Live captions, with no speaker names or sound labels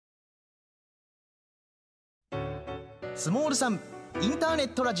スモールさんインターネッ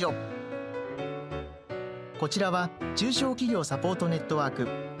トラジオ。こちらは中小企業サポートネットワーク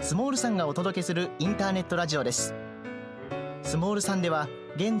スモールさんがお届けするインターネットラジオです。スモールさんでは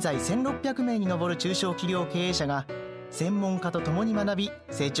現在1600名に上る中小企業経営者が専門家と共に学び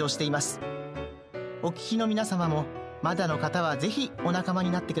成長しています。お聞きの皆様もまだの方はぜひお仲間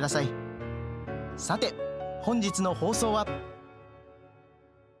になってください。さて本日の放送は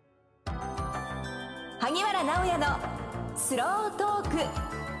萩原直也のスロートーク。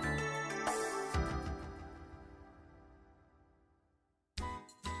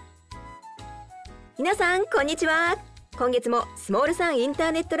皆さんこんにちは。今月もスモールさんインタ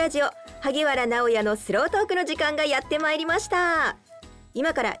ーネットラジオ萩原直也のスロートークの時間がやってまいりました。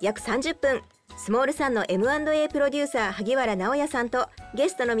今から約30分スモールさんの M&A プロデューサー萩原直也さんとゲ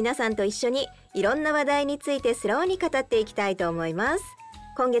ストの皆さんと一緒にいろんな話題についてスローに語っていきたいと思います。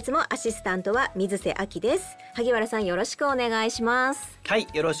今月もアシスタントは水瀬明です。萩原さんよろしくお願いします。はい、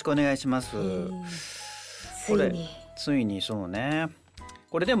よろしくお願いします。ついにそうね。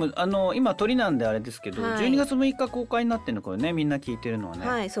これでも今鳥なんであれですけど、12月6日公開になってるのこれね、みんな聞いてるのはね。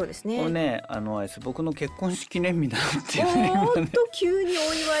はい、そうですね。これね僕の結婚式記念日だっていうね。おっと急に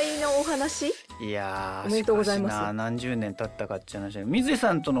お祝いのお話。いやー、おめでとうございます。しかしな何十年経ったかって話で、水井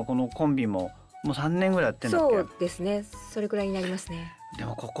さんとのこのコンビももう3年ぐらいやってんだっけ。そうですね、それくらいになりますね。で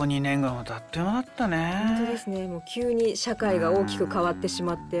もここ2年があっという間だったね。本当ですね。もう急に社会が大きく変わってし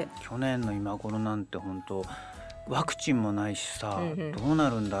まって、去年の今頃なんて本当ワクチンもないしさ、どうな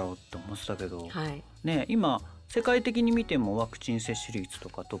るんだろうって思ってたけど、ね、今世界的に見てもワクチン接種率と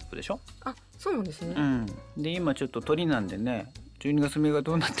かトップでしょ。あ、そうなんですね。で今ちょっと鳥なんでね、12月目が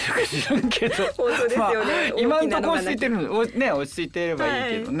どうなってるか知らんけど本当ですよね。今のところ落ち着いてるのね、落ち着いてれば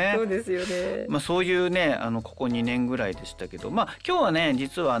いいけどね。そうですよね。そういうねここ2年ぐらいでしたけど、今日はね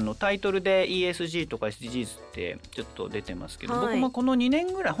実はタイトルで ESG とか SDGs ってちょっと出てますけど、僕もこの2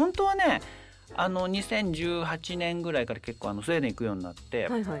年ぐらい本当はね2018年ぐらいから結構スウェーデン行くようになって、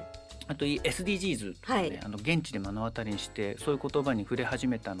あと SDGs とかね、現地で目の当たりにしてそういう言葉に触れ始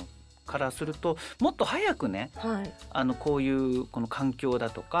めたのからすると、もっと早くね、こういうこの環境だ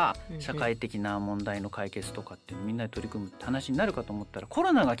とか社会的な問題の解決とかっていうのみんなで取り組むって話になるかと思ったら、コ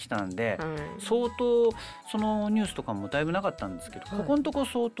ロナが来たんで、相当そのニュースとかもだいぶなかったんですけど、ここのとこ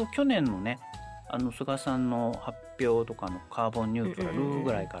相当去年のね菅さんの発表とかのカーボンニュートラル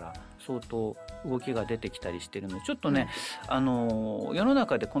ぐらいから相当動きが出てきたりしてるので、ちょっとね、世の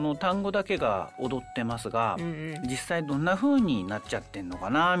中でこの単語だけが踊ってますが、実際どんな風になっちゃってんのか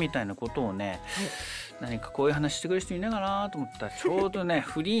なみたいなことをね、何かこういう話してくれる人いないかなと思ったら、ちょうどね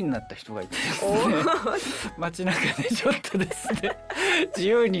フリーになった人がいてですね街中でちょっとですね自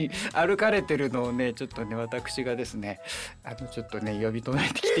由に歩かれてるのをね、ちょっとね私がですねちょっとね呼び止め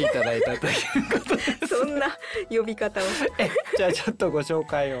てきていただいたということです。そんな呼び方をじゃあちょっとご紹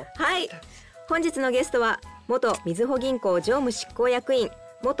介を。はい、本日のゲストは元みずほ銀行常務執行役員、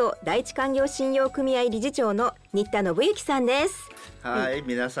元第一勧業信用組合理事長の新田信之さんです。はい、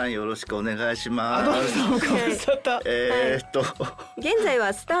皆さんよろしくお願いします。現在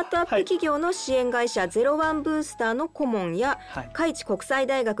はスタートアップ企業の支援会社01ブースターの顧問や、開智国際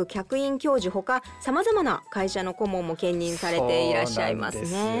大学客員教授ほかさまざまな会社の顧問も兼任されていらっしゃいますね。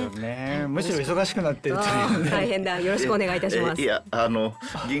そうなんですよね。むしろ忙しくなってるというね。大変だ。よろしくお願いいたします。いや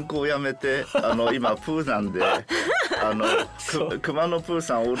銀行を辞めて今プーなんで熊野プー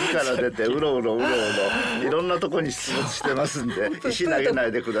さん檻から出てうろうろいろんなとこに出没してますんで石投げな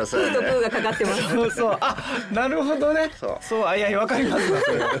いでくださいね。プーとプーがかかってます。そうなるほどね。そういやわかりますわ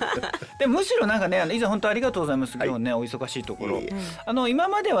それでむしろなんかね、以前本当ありがとうございます。今日ね、お忙しいところ今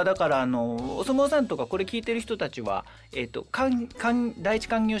まではだからお相撲さんとかこれ聞いてる人たちは第一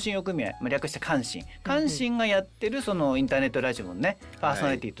勧業信用組合、略して監審がやってるそのインターネットラジオのねパーソ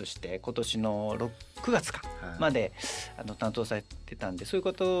ナリティとして今年の9月かまで担当されてたんで、そういう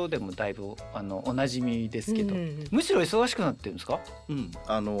ことでもだいぶおなじみですけど、むしろ忙しくなってるんですか。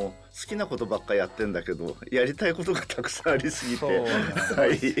好きなことばっかやってんだけどやりたいことがたくさんありすぎて、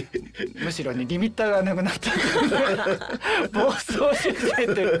むしろねリミッターがなくなった暴走し始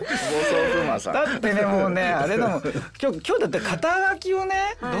めてる暴走クマさんだってね、もうねあれだもん今日だって肩書きをね、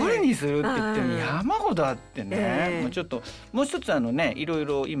どれにするって言っても山ほどあってね、もうちょっともう一ついろい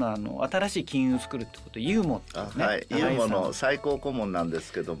ろ今新しい金融を作るってことユーモってね、ユーモの最高顧問なんで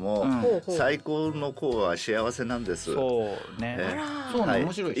すけども、最高の項は幸せなんです。そうね、そうね、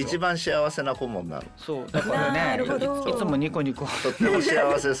面白いでしょ。一番幸せな顧問なの。そうだからね、いつもニコニコとっても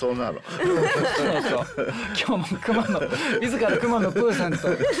幸せそうなのそう今日も熊野自ら熊野プーさんと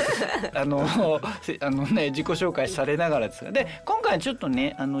自己紹介されながらですが、で今回ちょっと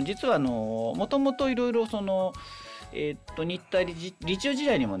ね実はもともといろいろ日体理事長時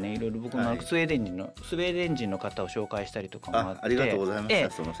代にもねいろいろ僕のスウェーデン人の方を紹介したりとかもあって、ありがとうございまし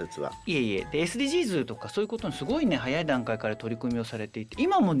た、その説は。いえいえ。で SDGs とかそういうことにすごいね早い段階から取り組みをされていて、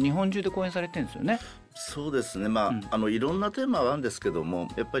今も日本中で講演されてるんですよね。そうですね、いろんなテーマはあるんですけども、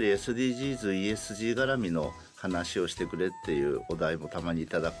やっぱり SDGs、ESG 絡みの話をしてくれっていうお題もたまにい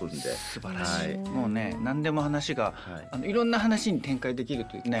ただくんで、素晴らしい、もうね何でも話が、いろんな話に展開できる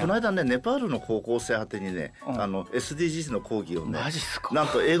というね。この間ねネパールの高校生宛てにね、SDGs の講義をね、マジっすか。なん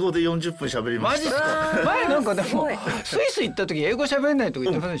と英語で40分喋りました。マジっすか。前なんかでもスイス行った時英語喋れないとか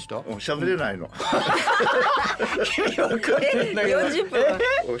言ってませんでした？喋れないの。君わかんないんだけど40分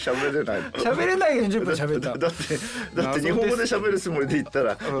喋れない。喋れない40分喋った。だって日本語で喋るつもりで言った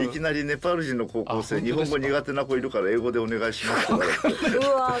ら、いきなりネパール人の高校生、日本語苦手な子いるから英語でお願いしますとか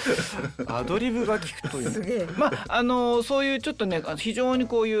アドリブが効くという。すげえ。そういうちょっとね非常に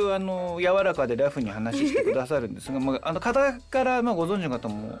こういう柔らかでラフに話してくださるんですが、方からご存知の方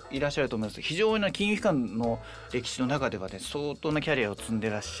もいらっしゃると思います。非常に金融機関の歴史の中ではね相当なキャリアを積んで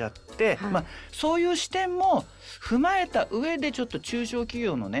らっしゃって、そういう視点も踏まえた上でちょっと中小企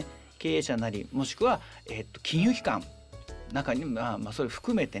業のね経営者なりもしくは、金融機関中にそれ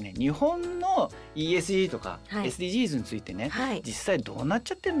含めてね日本の ESG とか SDGs についてね、実際どうなっ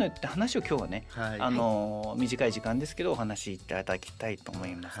ちゃってるのよって話を今日はね、短い時間ですけどお話しいただきたいと思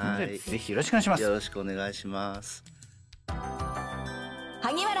いますので、ぜひよろしくお願いします。よろしくお願いします。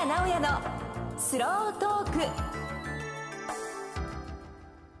萩原直也のスロートーク。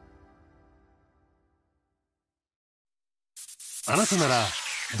あなたなら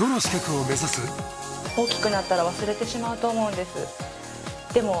どの資格を目指す？大きくなったら忘れてしまうと思うんです。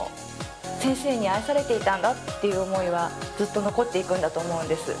でも先生に愛されていたんだっていう思いはずっと残っていくんだと思うん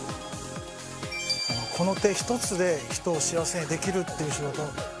です。この手一つで人を幸せにできるっていう仕事、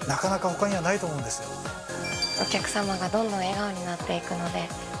なかなか他にはないと思うんですよ。お客様がどんどん笑顔になっていくので、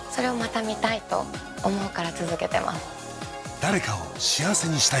それをまた見たいと思うから続けてます。誰かを幸せ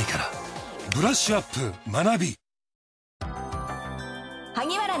にしたいから、ブラッシュアップ学び。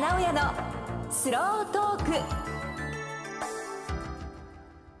萩原直也のスロートーク。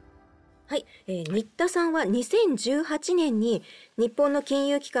はい、新田さんは2018年に日本の金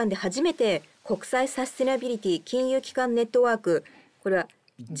融機関で初めて国際サステナビリティ金融機関ネットワーク、これは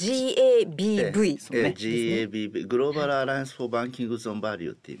GABV、グローバルアライアンスフォーバンキングゾーンバリュ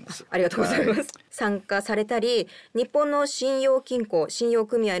ーって言います。ありがとうございます、参加されたり、日本の信用金庫信用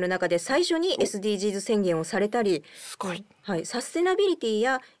組合の中で最初に SDGs 宣言をされたり、すごい、サステナビリティ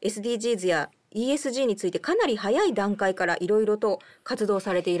や SDGs やESG についてかなり早い段階からいろいろと活動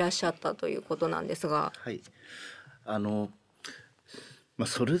されていらっしゃったということなんですが、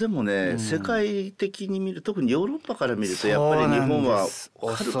それでもね、世界的に見る、特にヨーロッパから見るとやっぱり日本はは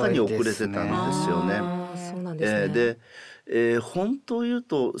るかに遅れてたんですよね。そうなんですね。本当を言う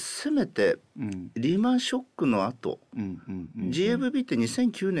とせめてリーマンショックの後、GABV って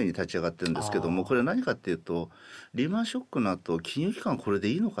2009年に立ち上がってるんですけども、これ何かっていうと、リーマンショックの後金融機関これで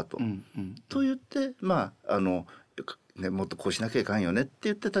いいのかと、と言ってもっとこうしなきゃいかんよねって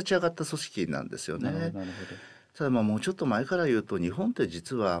言って立ち上がった組織なんですよね。なるほど。ただもうちょっと前から言うと、日本って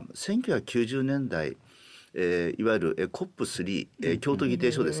実は1990年代、いわゆる COP3、京都議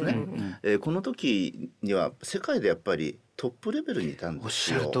定書ですね、この時には世界でやっぱりトップレベルにいたんで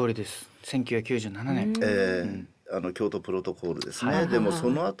すよ。おっしゃる通りです。1997年、京都プロトコールですね。でもそ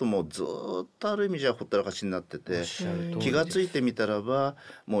の後もずっとある意味じゃほったらかしになってて、気がついてみたらば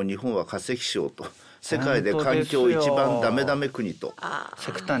もう日本は化石賞と、世界で環境一番ダメダメ国と、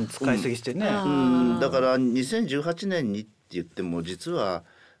石炭使いすぎしてね、だから2018年にって言っても実は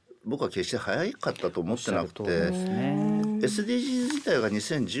僕は決して早かったと思ってなくて、SDGs 自体が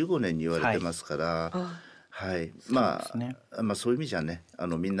2015年に言われてますから、そういう意味じゃね、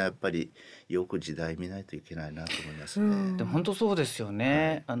みんなやっぱりよく時代見ないといけないなと思いますね。でも本当そうですよ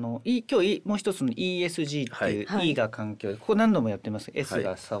ね。今日もう一つの ESG っていう、E が環境で、ここ何度もやってます。S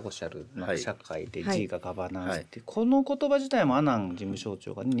がソーシャルの社会で、G がガバナンスっていう、この言葉自体も阿南事務総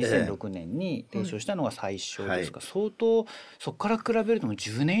長が2006年に提唱したのが最初ですが、相当そこから比べるとも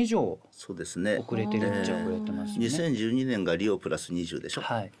10年以上そうですね、遅れてるっちゃ遅れてますね。2012年がリオプラス20でしょ。だ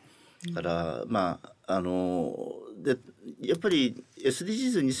からでやっぱり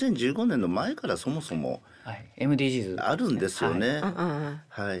SDGs2015 年の前からそもそも MDGs あるんですよね。た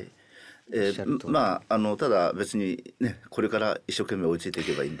だ別にね、これから一生懸命追いついてい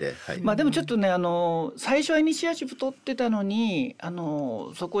けばいいんで、でもちょっとね、最初はイニシアチブ取ってたのに、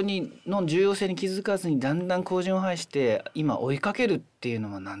そこの重要性に気づかずにだんだん後陣を拝して今追いかけるっていう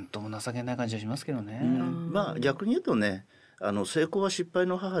のはなんとも情けない感じがしますけどね。逆に言うとね、成功は失敗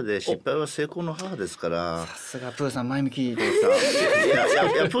の母で失敗は成功の母ですから。さすがプーさん前向きです。い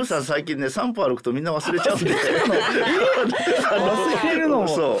やプーさん最近ね散歩歩くとみんな忘れちゃうんで忘れるのも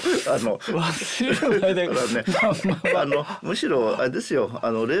そう忘れるのだねむしろあれですよ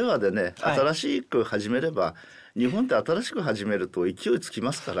令和でね新しく始めれば、日本って新しく始めると勢いつき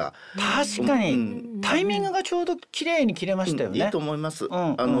ますから。確かに、タイミングがちょうど綺麗に切れましたよね。いいと思います。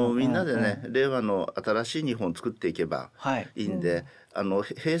みんなでね、令和の新しい日本を作っていけばいいんで、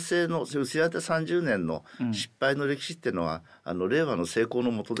平成の失われた30年の失敗の歴史っていうのは、令和の成功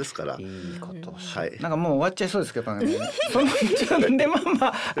のもとですから。いいことはい。なんかもう終わっちゃいそうですけどね。でで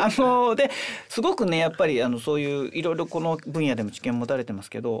すごくねやっぱりそういういろいろこの分野でも知見持たれてます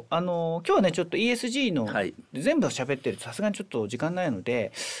けど、今日はねちょっと ESG の、全部喋ってるとさすがにちょっと時間ないの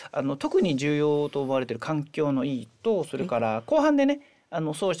で、特に重要と思われている環境のいいと、それから後半でねソ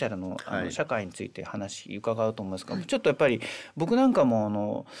ーシャルの、社会について話伺うと思いますが、ちょっとやっぱり僕なんか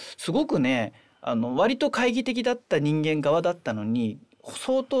もすごくね割と懐疑的だった人間側だったのに、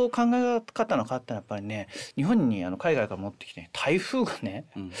相当考え方の変わったのはやっぱりね、日本に海外から持ってきて、台風がね、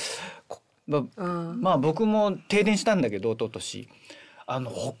まあ僕も停電したんだけど一昨年北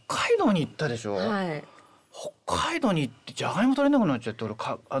海道に行ったでしょ。北海道に行ってじゃがいも取れなくなっちゃって、俺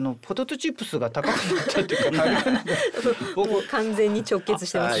ポテトチップスが高くなったっていうか僕完全に直結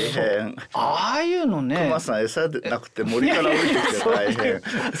してます。ああいうのね、熊さん餌でなくて森から降りてきて大変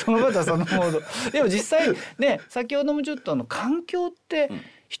その場でそのモードでも実際ね、先ほどもちょっと環境って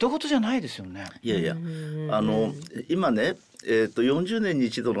一言じゃないですよね。いやいや今ね40年に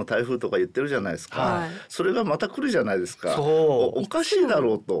一度の台風とか言ってるじゃないですか、それがまた来るじゃないですか。おかしいだ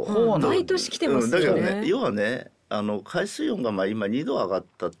ろうと、毎年来てますよね。だけどね、要はね海水温が今2度上がっ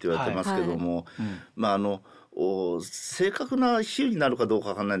たって言われてますけども、正確な比喩になるかどうか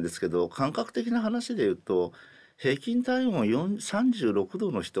わかんないんですけど、感覚的な話で言うと平均体温36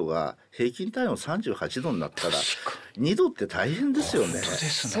度の人が平均体温38度になったら2度って大変ですよね。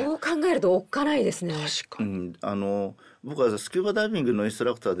そう考えるとおっかないですね。僕はスキューバダイビングのインスト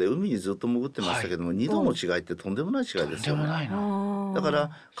ラクターで海にずっと潜ってましたけども、2度の違いってとんでもない違いですよね。だから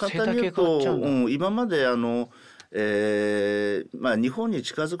簡単に言うと、今まで日本に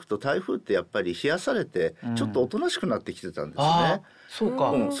近づくと台風ってやっぱり冷やされてちょっとおとなしくなってきてたんですね。そう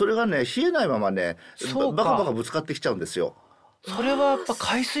か、それがね冷えないままねバカバカぶつかってきちゃうんですよ。それはやっぱ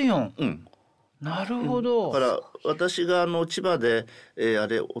海水温、なるほど。だから私が千葉で、あ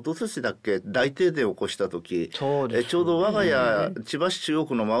れ一昨年だっけ大停電を起こした時、ちょうど我が家千葉市中央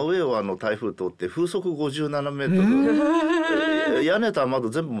区の真上を台風通って風速57メートル、屋根と雨戸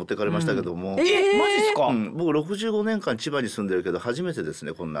全部持ってかれましたけども、マジですか。僕65年間千葉に住んでるけど初めてです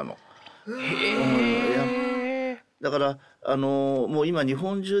ねこんなの。だからもう今日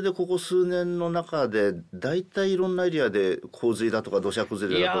本中でここ数年の中でだいたいいろんなエリアで洪水だとか土砂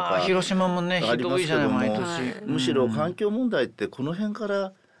崩れだとか、広島もねひどいじゃない毎年。むしろ環境問題ってこの辺か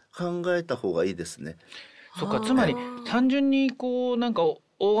ら考えた方がいいですね。そっか、つまり単純になんか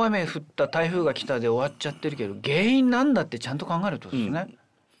大雨降った台風が来たで終わっちゃってるけど、原因なんだってちゃんと考えるってことですね。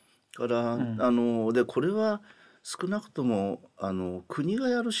から、でこれは少なくとも国が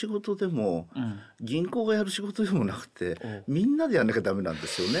やる仕事でも、銀行がやる仕事でもなくて、みんなでやんなきゃダメなんで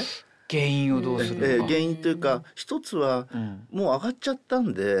すよね。原因をどうするのか、原因というか一つは、もう上がっちゃった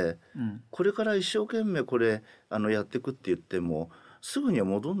んで、これから一生懸命これやっていくって言ってもすぐには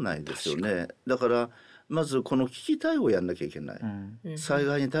戻んないですよね。だからまずこの危機対応をやんなきゃいけない、災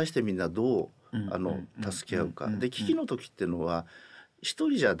害に対してみんなどう助け合うか、で危機の時っていうのは一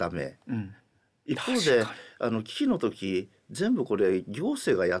人じゃダメ、一方で危機の時全部これ行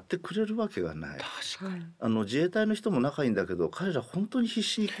政がやってくれるわけがない。自衛隊の人も仲いいんだけど、彼ら本当に必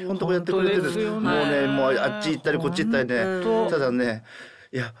死にここのとこやってくれてるんですよね。もうあっち行ったりこっち行ったりね。ただね、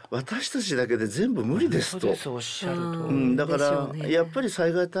いや私たちだけで全部無理ですと。おっしゃると、だからやっぱり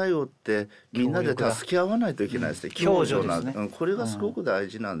災害対応ってみんなで助け合わないといけないですね。共助ですね。これがすごく大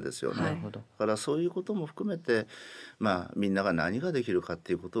事なんですよね。だからそういうことも含めてみんなが何ができるかっ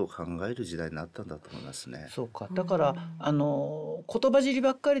ていうことを考える時代になったんだと思いますね。そうか、だから言葉尻ば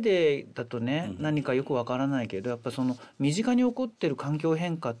っかりでだとね、何かよくわからないけど、やっぱその身近に起こってる環境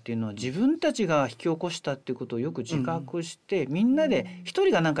変化っていうのは自分たちが引き起こしたっていうことをよく自覚して、みんなで一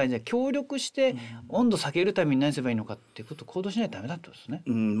人がなんか協力して温度下げるために何すればいいのかっていうことを行動しないとダメだってことですね。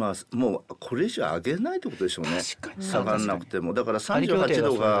もうこれ以上上げないってことでしょうね。下がらなくても。だから38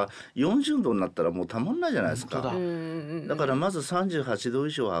度が40度になったらもうたまんないじゃないですか。だからまず38度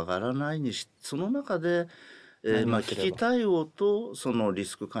以上上がらないにし、その中で危機対応とそのリ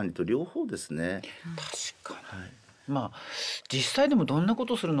スク管理と両方ですね。確かに、まあ実際でもどんなこ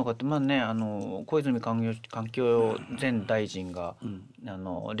とをするのかって、まあね、小泉環境前大臣が、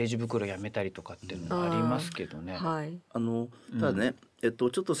レジ袋やめたりとかっていうのもありますけどね。はい、ただね、ちょ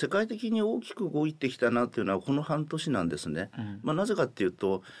っと世界的に大きく動いてきたなっていうのはこの半年なんですね。なぜかっていう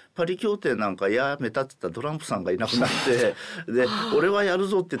とパリ協定なんかやめたって言ったらトランプさんがいなくなってで俺はやる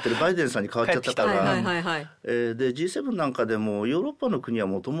ぞって言ってるバイデンさんに変わっちゃったからで G7 なんかでもヨーロッパの国は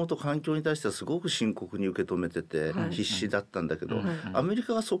もともと環境に対してはすごく深刻に受け止めてて必死だったんだけど、アメリ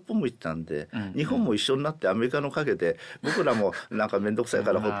カがそっぽ向いてたんで、日本も一緒になってアメリカの陰で僕らもなんか面倒くさい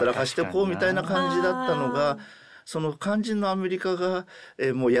からほったらかしてこうみたいな感じだったのが、その肝心のアメリカが、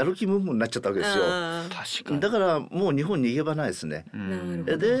もうやる気ムンムンになっちゃったわけですよ。確かに。だからもう日本逃げ場ないですね。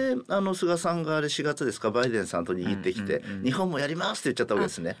で菅さんがあれ4月ですか、バイデンさんと握ってきて、日本もやりますって言っちゃったわけ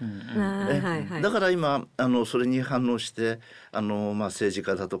ですね。だから今それに反応して政治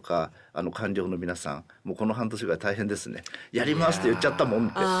家だとか官僚の皆さんもうこの半年ぐらい大変ですね。やりますって言っちゃったもんっ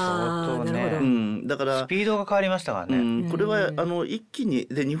て。相当ね、だからスピードが変わりましたからね。これは一気に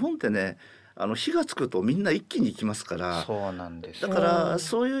で、日本ってね火がつくとみんな一気に行きますから、そうなんです。だから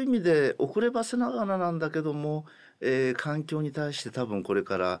そういう意味で遅ればせながらなんだけども、環境に対して多分これ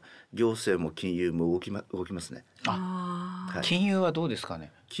から行政も金融も動きますね。金融はどうですか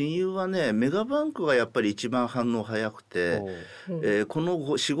ね。金融はね、メガバンクがやっぱり一番反応早くて、この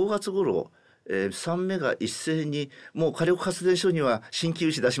 4,5 月頃3メガ一斉にもう火力発電所には新規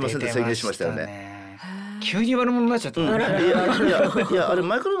融資出しませんって宣言しましたよね。急に悪者になっちゃった。いやあれ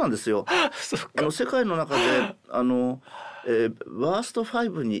前からなんですよ。世界の中でワースト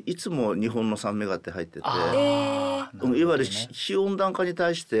5にいつも日本の3メガって入ってて、いわゆる非温暖化に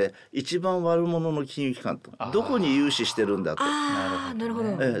対して一番悪者の金融機関とどこに融資してるんだと。なるほ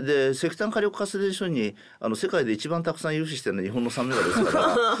ど。で石炭火力発電所に世界で一番たくさん融資してるのは日本の3メガです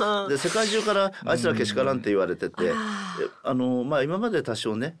からで世界中からあいつらけしからんって言われてて、今まで多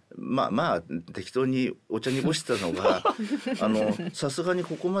少ね適当にお茶にぼしてたのがさすがに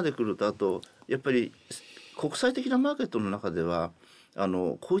ここまで来ると、あとやっぱり国際的なマーケットの中では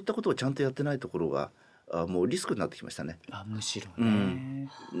こういったことをちゃんとやってないところがもうリスクになってきましたね。むしろね、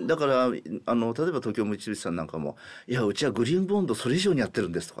だから例えば東京三菱さんなんかもいやうちはグリーンボンドそれ以上にやってる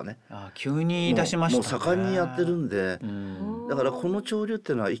んですとかね、急に出しましたね。もう盛んにやってるんで、だからこの潮流っ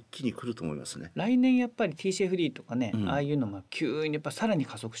ていうのは一気に来ると思いますね。来年やっぱり TCFD とかね、ああいうのも急にやっぱさらに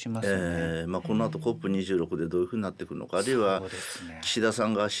加速しますよね。この後 COP26 でどういうふうになっていくのか、あるいは岸田さ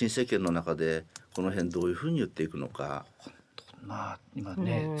んが新政権の中でこの辺どういうふうに言っていくのか。今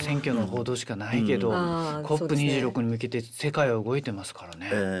ね、選挙の報道しかないけど、COP26 に向けて世界は動いてますから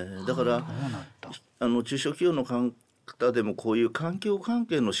ね。だから中小企業の方でもこういう環境関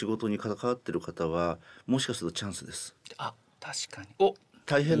係の仕事に関わってる方はもしかするとチャンスです。確かに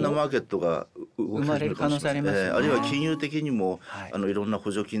大変なマーケットが生まれる可能性ありますね。あるいは金融的にも、いろんな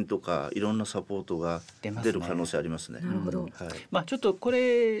補助金とかいろんなサポートが出る可能性ありますね。なるほど。ちょっとこ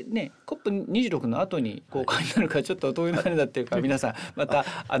れね COP26 の後に公開になるからちょっとどういう流れだっていうか皆さんまた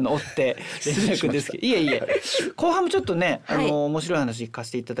追って連絡ですけどいえ後半もちょっとね面白い話聞か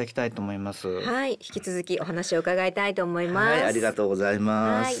せていただきたいと思います。引き続きお話を伺いたいと思います。ありがとうござい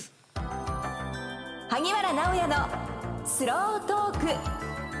ます。萩原直也のスロートーク。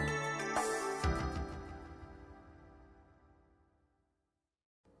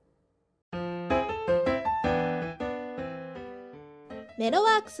メロ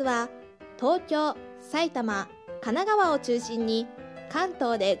ワークスは東京、埼玉、神奈川を中心に関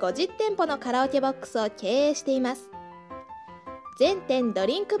東で50店舗のカラオケボックスを経営しています。全店ド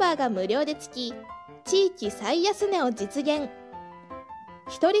リンクバーが無料でつき、地域最安値を実現。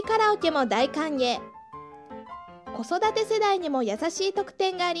一人カラオケも大歓迎。子育て世代にも優しい特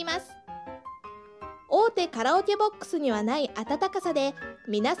典があります。大手カラオケボックスにはない温かさで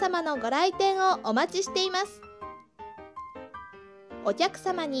皆様のご来店をお待ちしています。お客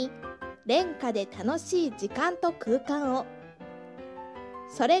様に廉価で楽しい時間と空間を。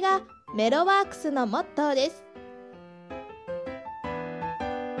それがメロワークスのモットーです。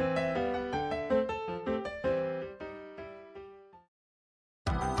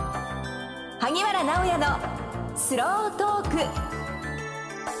萩原直也のスロートーク。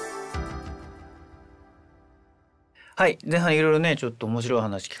前半いろいろねちょっと面白い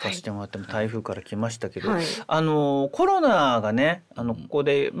話聞かせてもらっても、台風から来ましたけど、コロナがねここ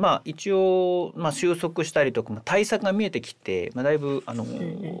で一応収束したりとか対策が見えてきて、だいぶ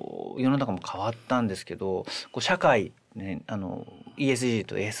世の中も変わったんですけど、社会ねESG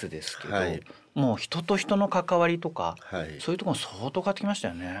と S ですけど、もう人と人の関わりとか、はい、そういうところ相当変わってきました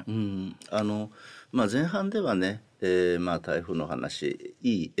よね。前半ではね、台風の話、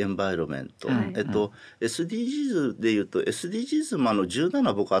いいエンバイロメント、SDGs でいうと SDGs も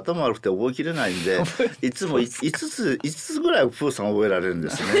17僕頭悪くて覚えきれないんでいつも5つぐらいプーさん覚えられるんで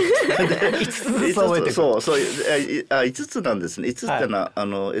すね。5つずつ覚えてる。5つなんですね。5つってのは、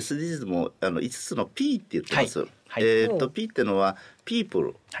SDGs も5つの P って言ってます。P ってのはピープ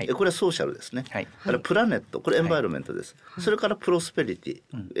ル、これはソーシャルですね。プラネット、これエンバイロメントです。それからプロスペリテ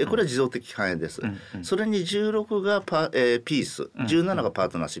ィ、これは持続的繁栄です。それに16がピース、17がパー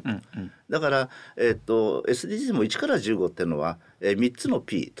トナーシップ。だから、SDGs も1から15っていうのは、3つの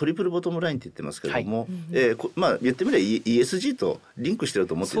P、トリプルボトムラインって言ってますけれども、言ってみれば ESG とリンクしてる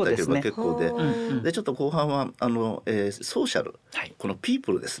と思っていただければ結構で、ちょっと後半はソーシャル、このピー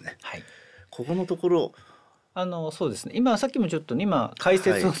プルですね。ここのところそうですね。今さっきもちょっと今解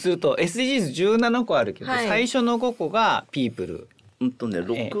説をすると、SDGs17 個あるけど、最初の5個がピープル。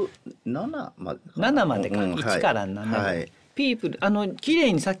6、7まで。7までか、1から7まで。ピープル綺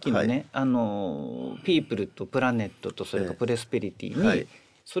麗にさっきのね、ピープルとプラネットとそれからプレスペリティに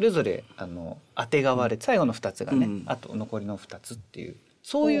それぞれ当てがわれ、最後の2つがね、あと残りの2つっていう。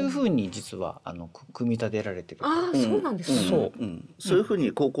そういうふうに実は組み立てられてる。そうなんですね。そういうふう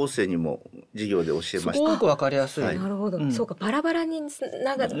に高校生にも授業で教えました。すごくわかりやすい。なるほど。そうか、バラバラに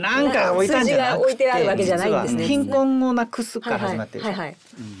なんか置いたんじゃなくて、置いてあるわけじゃないんですね。貧困をなくすから始まってる。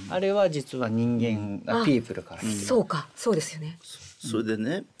あれは実は人間がピープルから。そうか、そうですよね。それで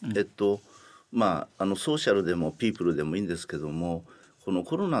ね、ソーシャルでもピープルでもいいんですけども、この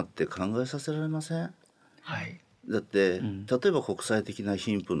コロナって考えさせられません？だって、例えば国際的な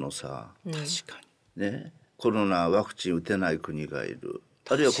貧富の差、確かにね、コロナワクチン打てない国がいる、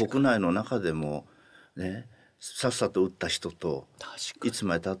あるいは国内の中でもね、さっさと打った人といつ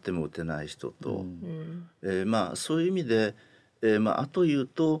までたっても打てない人と、そういう意味で、あと言う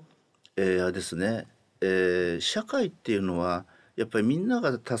と、ですね、社会っていうのはやっぱりみんな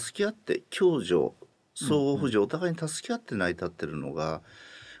が助け合って共助相互扶助、お互いに助け合って成り立ってるのが、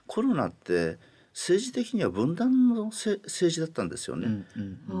コロナって政治的には分断の政治だったんですよね。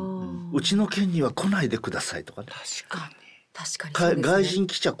うちの県には来ないでくださいとかね。確かに、外人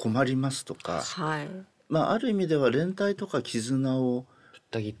来ちゃ困りますとか、ある意味では連帯とか絆を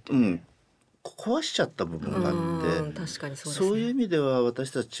壊しちゃった部分があって、そういう意味では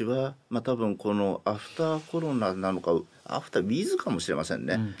私たちは、多分このアフターコロナなのかアフターウィズかもしれません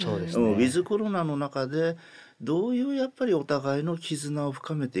ね。ウィズコロナの中でどういうやっぱりお互いの絆を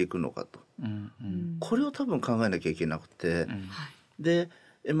深めていくのかと、これを多分考えなきゃいけなくて、で、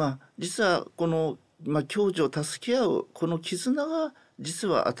実はこの、共助を助け合うこの絆が実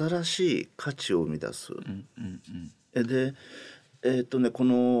は新しい価値を生み出す。でこ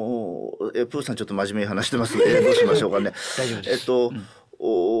のプーさんちょっと真面目に話してますね。どうしましょうかね。大丈夫です。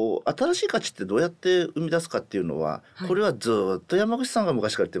新しい価値ってどうやって生み出すかっていうのは、これはずっと山口さんが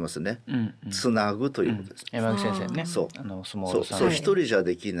昔から言ってますね。つなぐということです。山口先生ね。そう一人じゃ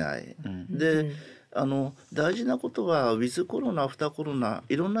できない。で、大事なことはウィズコロナアフターコロナ、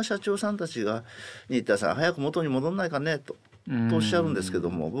いろんな社長さんたちが新田さん早く元に戻んないかねとおっしゃるんですけど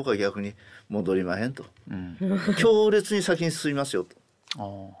も、僕は逆に戻りまへんと、強烈に先に進みますよ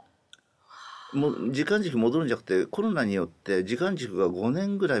と。もう時間軸戻るんじゃなくて、コロナによって時間軸が5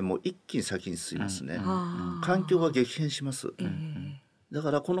年ぐらいもう一気に先に進みますね。環境が激変します。だ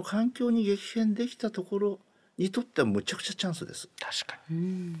からこの環境に激変できたところにとってはむちゃくちゃチャンスです。確か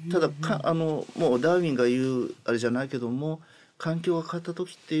に。ただもうダーウィンが言うあれじゃないけども、環境が変わった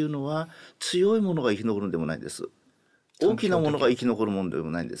時っていうのは強いものが生き残るんでもないんです。大きなものが生き残るもので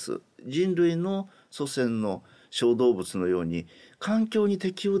もないんです。人類の祖先の小動物のように環境に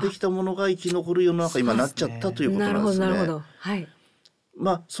適応できたものが生き残る世の中今なっちゃったということなんですね。なるほど。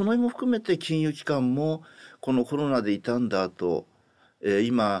その意味も含めて金融機関もこのコロナで傷んだ後、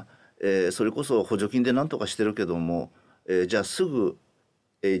今、それこそ補助金で何とかしてるけども、じゃあすぐ、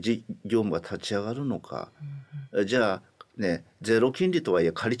業務が立ち上がるのか、じゃあね、ゼロ金利とはい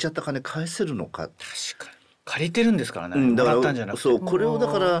え借りちゃった金返せるのか。確かに借りてるんですからね。だからそうこれをだ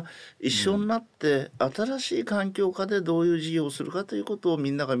から一緒になって新しい環境下でどういう事業をするかということを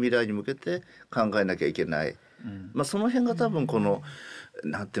みんなが未来に向けて考えなきゃいけない。その辺が多分この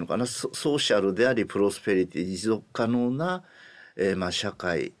なんていうのかな、ソーシャルでありプロスペリティ、持続可能な、社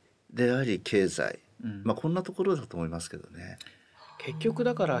会であり経済、こんなところだと思いますけどね。結局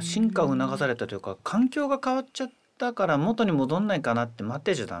だから進化を促されたというか、環境が変わっちゃだから元に戻んないかなって待っ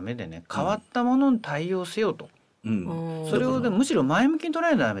てちゃダメでね、変わったものに対応せよと、それをむしろ前向きに捉えな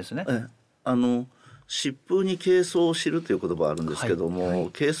いとダメですね。疾風に軽装を知るという言葉があるんですけども、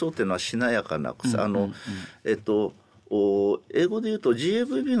軽装っていうのはしなやかな草、英語で言うと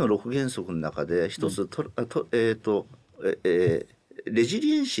GAVB の6原則の中で一つレジ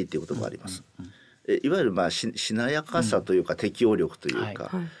リエンシーっていう言葉があります。いわゆるしなやかさというか、適応力という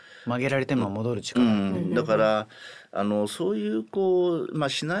か、曲げられても戻る力、だからそういう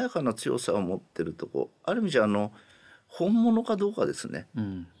しなやかな強さを持ってるとある意味じゃ本物かどうかですね。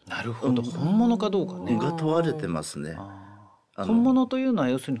なるほど、本物かどうかねが問われてますね。本物というのは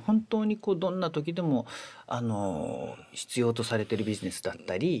要するに本当にどんな時でも必要とされているビジネスだっ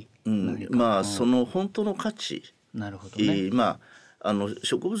たり、その本当の価値、なるほどね。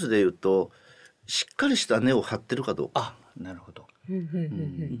植物でいうとしっかりした根を張ってるかどうか。なるほど。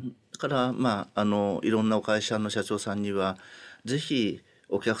だからいろんなお会社の社長さんにはぜひ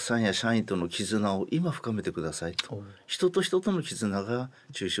お客さんや社員との絆を今深めてくださいと。人と人との絆が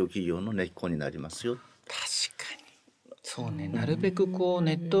中小企業の根っこになりますよ。確かにそうね、なるべく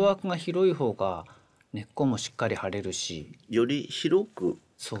ネットワークが広い方が根っこもしっかり張れるし、より広く、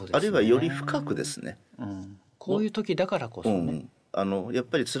あるいはより深くですね、こういう時だからこそね、やっ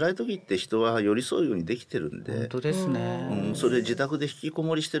ぱり辛い時って人は寄り添うようにできてるんで、本当ですね、それ自宅で引きこ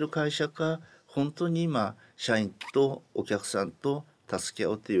もりしてる会社か、本当に今社員とお客さんと助け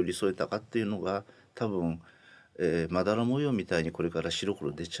合って寄り添えたかっていうのが多分、まだら模様みたいにこれから白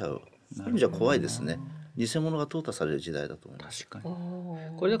黒出ちゃう。そういう意味じゃ怖いですね。偽物が淘汰される時代だと思います。確かに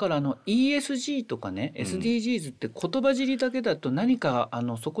これだからESG とかね、SDGs って言葉尻だけだと何か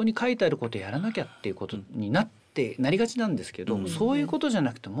そこに書いてあることやらなきゃっていうことになりがちなんですけど、そういうことじゃ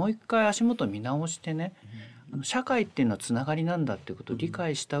なくてもう一回足元見直してね、社会っていうのはつながりなんだっていうことを理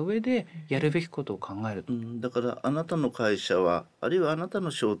解した上でやるべきことを考えると、だからあなたの会社は、あるいはあなたの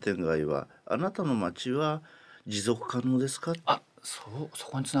商店街は、あなたの街は持続可能ですか。そ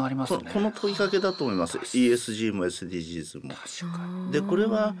こにつながりますね。この問いかけだと思います。ESG も SDGs も。確かに。でこれ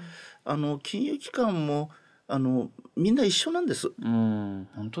は金融機関もみんな一緒なんです。本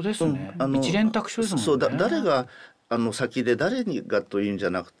当ですね。一連卓種ですもんね。そう誰が先で誰がというんじゃ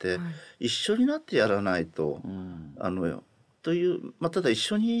なくて、一緒になってやらないと、という、ただ一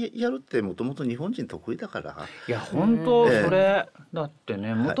緒にやるってもともと日本人得意だから。いや本当それだって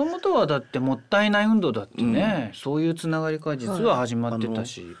ね、もともとはだってもったいない運動だってね、そういうつながりから実は始まってた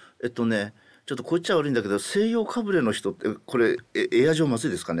し、ちょっとこっちは悪いんだけど、西洋かぶれの人ってこれエア上まず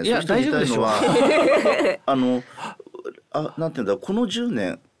いですかね。いや大丈夫でしょう。なんていうんだ、この10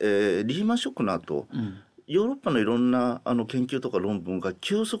年、リーマンショックの後、ヨーロッパのいろんな研究とか論文が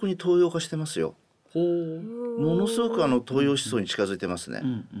急速に東洋化してますよ。ものすごく東洋思想に近づいてますね。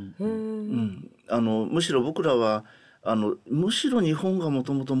むしろ僕らはむしろ日本がも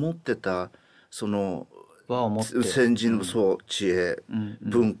ともと持ってたその先人の知恵、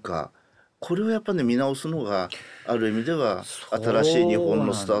文化、これをやっぱり見直すのがある意味では新しい日本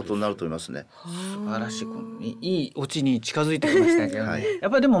のスタートになると思いますね。素晴らしい、いいオチに近づいてきましたけど、やっ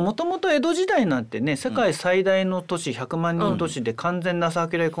ぱりでももともと江戸時代なんてね、世界最大の都市100万人都市で完全なサー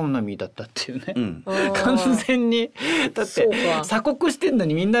キュラーエコノミーだったっていうね、完全にだって鎖国してんの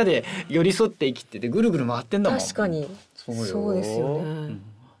にみんなで寄り添って生きててぐるぐる回ってんだもん。確かにそうですよね。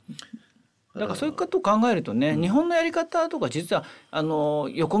だからそういうことを考えるとね、日本のやり方とか実は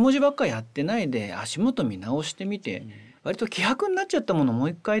横文字ばっかりやってないで足元見直してみて、割と希薄になっちゃったものをもう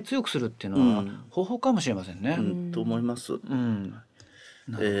一回強くするっていうのは方法かもしれませんね。と思います。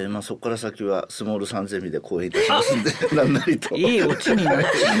そこから先はスモール3ゼミで講演いたしますんで何なりといいオチになって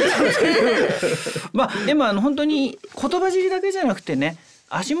でも本当に言葉尻だけじゃなくてね、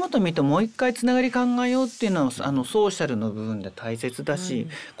足元見てもう一回つながり考えようっていうのはソーシャルの部分で大切だし、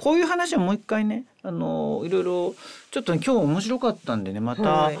こういう話はもう一回ねいろいろちょっと今日面白かったんでね、ま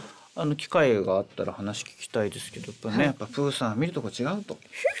た、機会があったら話聞きたいですけど、やっぱプーさん見るとこ違うとい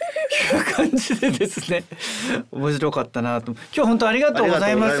う感じでですね面白かったなと。今日本当ありがとうご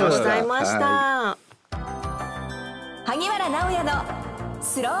ざいます。ありがとうございました。萩原直也の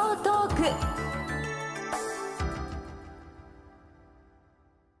スロートーク。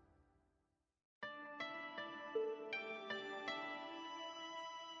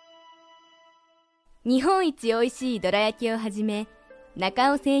日本一おいしいどら焼きをはじめ、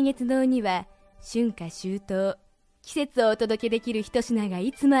中尾清月堂には春夏秋冬、季節をお届けできる一品が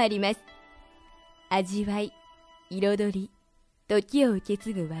いつもあります。味わい、彩り、時を受け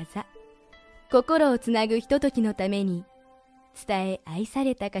継ぐ技、心をつなぐひとときのために伝え愛さ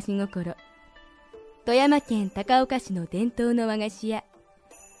れた菓子心。富山県高岡市の伝統の和菓子屋、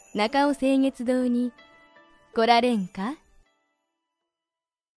中尾清月堂に来られんか。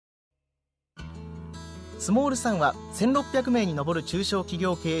スモール3は1600名に上る中小企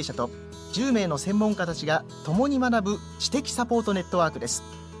業経営者と10名の専門家たちが共に学ぶ知的サポートネットワークです。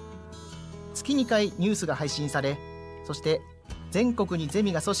月2回ニュースが配信され、そして全国にゼ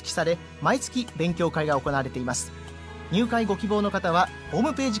ミが組織され、毎月勉強会が行われています。入会ご希望の方はホー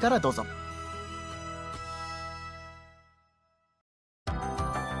ムページからどうぞ。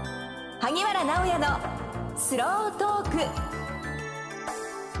萩原直也のスロートーク。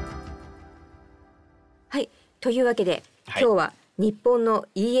はい、というわけで、今日は日本の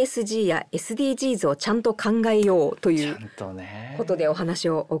ESG や SDGs をちゃんと考えようということでお話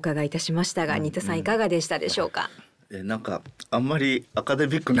をお伺いいたしましたが、新田さんいかがでしたでしょうか。なんかあんまりアカデ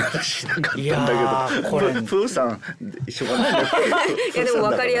ミックな話しなかったんだけど、これプーさんしょうがない。いやでも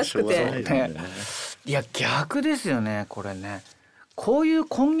分かりやすくて、いや逆ですよねこれね。こういう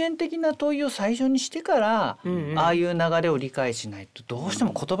根源的な問いを最初にしてから、ああいう流れを理解しないとどうして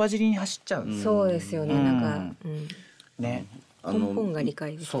も言葉尻に走っちゃう。そうですよね。なんか、ね、根本が理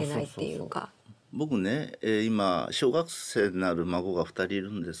解できてないっていうか。僕ね、今小学生になる孫が2人い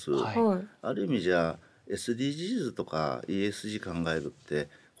るんです。ある意味じゃSDGs とか ESG 考えるって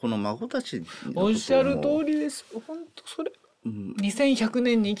この孫たちのことをおっしゃる通りです。本当それ。2100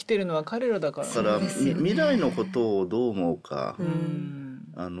年に生きてるのは彼らだから。だから未来のことをどう思うか、やっ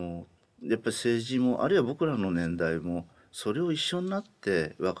ぱり政治もあるいは僕らの年代もそれを一緒になっ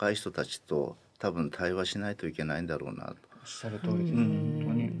て若い人たちと多分対話しないといけないんだろうなと。おっしゃる通りです。本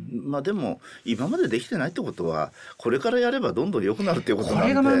当に。まあでも今までできてないってことはこれからやればどんどん良くなるっていうことなんで、こ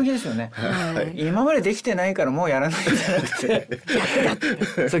れが前向きですよね。今までできてないからもうやらないんじゃなくて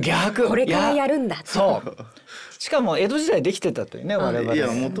逆だ。そう逆。これからやるんだ。そう。しかも江戸時代できてたというね、我々。い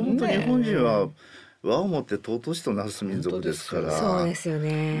やもともと日本人は和をもって尊しとなす民族ですから。そうですよ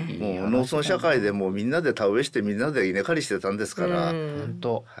ね。もう農村社会でもうみんなで田植えしてみんなで稲刈りしてたんですから。本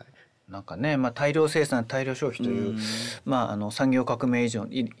当。なんかね、大量生産大量消費という、産業革命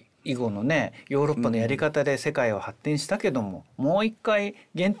以後のねヨーロッパのやり方で世界は発展したけども、もう一回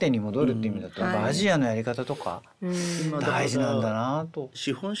原点に戻るっていう意味だと、アジアのやり方とか大事なんだなと。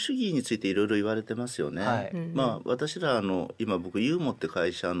資本主義についていろいろ言われてますよね。私ら今僕ユーモって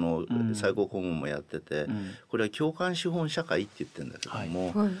会社の最高顧問もやってて、これは共感資本社会って言ってるんだけど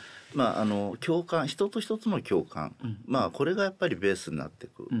も、共感、人と人との共感、これがやっぱりベースになって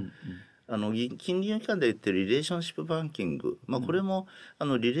くる。金融機関で言ってるリレーションシップバンキング、これも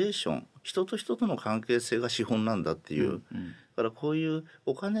リレーション、人と人との関係性が資本なんだっていう、だからこういう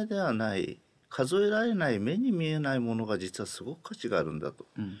お金ではない数えられない目に見えないものが実はすごく価値があるんだと、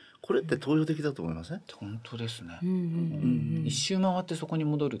これって東洋的だと思いません？本当ですね。一周回ってそこに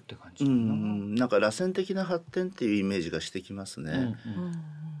戻るって感じ。なんか螺旋的な発展っていうイメージがしてきますね。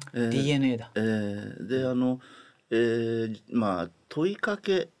DNA だ。で問いか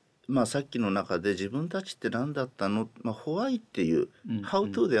け、さっきの中で自分たちって何だったの、ホワイっていう、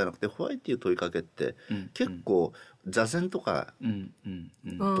How to ではなくてホワイっていう問いかけって、結構座禅とか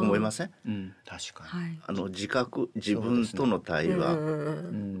と思いません？確かに。自覚、自分との対話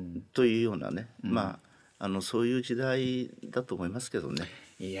というようなね、そういう時代だと思いますけどね。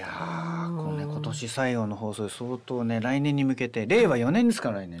いやこれ今年最後の放送で相当ね、来年に向けて令和4年ですか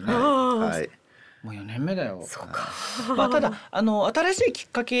ら来年ね。もう4年目だよ。そうか。ただ新しいきっ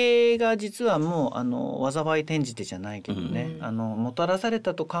かけが実はもう災い転じてじゃないけどね、もたらされ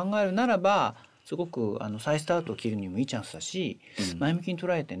たと考えるならばすごく再スタートを切るにもいいチャンスだし、前向きに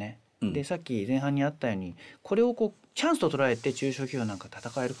捉えてね、でさっき前半にあったようにこれをチャンスと捉えて中小企業なんか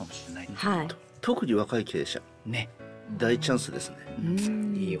戦えるかもしれない、特に若い経営者ね、大チャンスですね。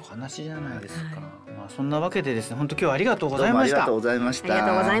いいお話じゃないですか。そんなわけでですね、本当今日はありがとうございました。ありがとうございました。ありが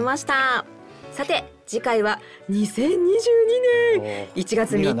とうございました。さて次回は2022年1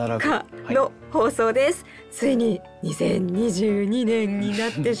月3日の放送です。ついに2022年にな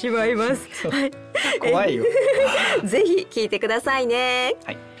ってしまいます。怖いよ。ぜひ聞いてくださいね。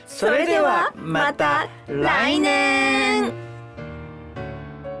それではまた来年。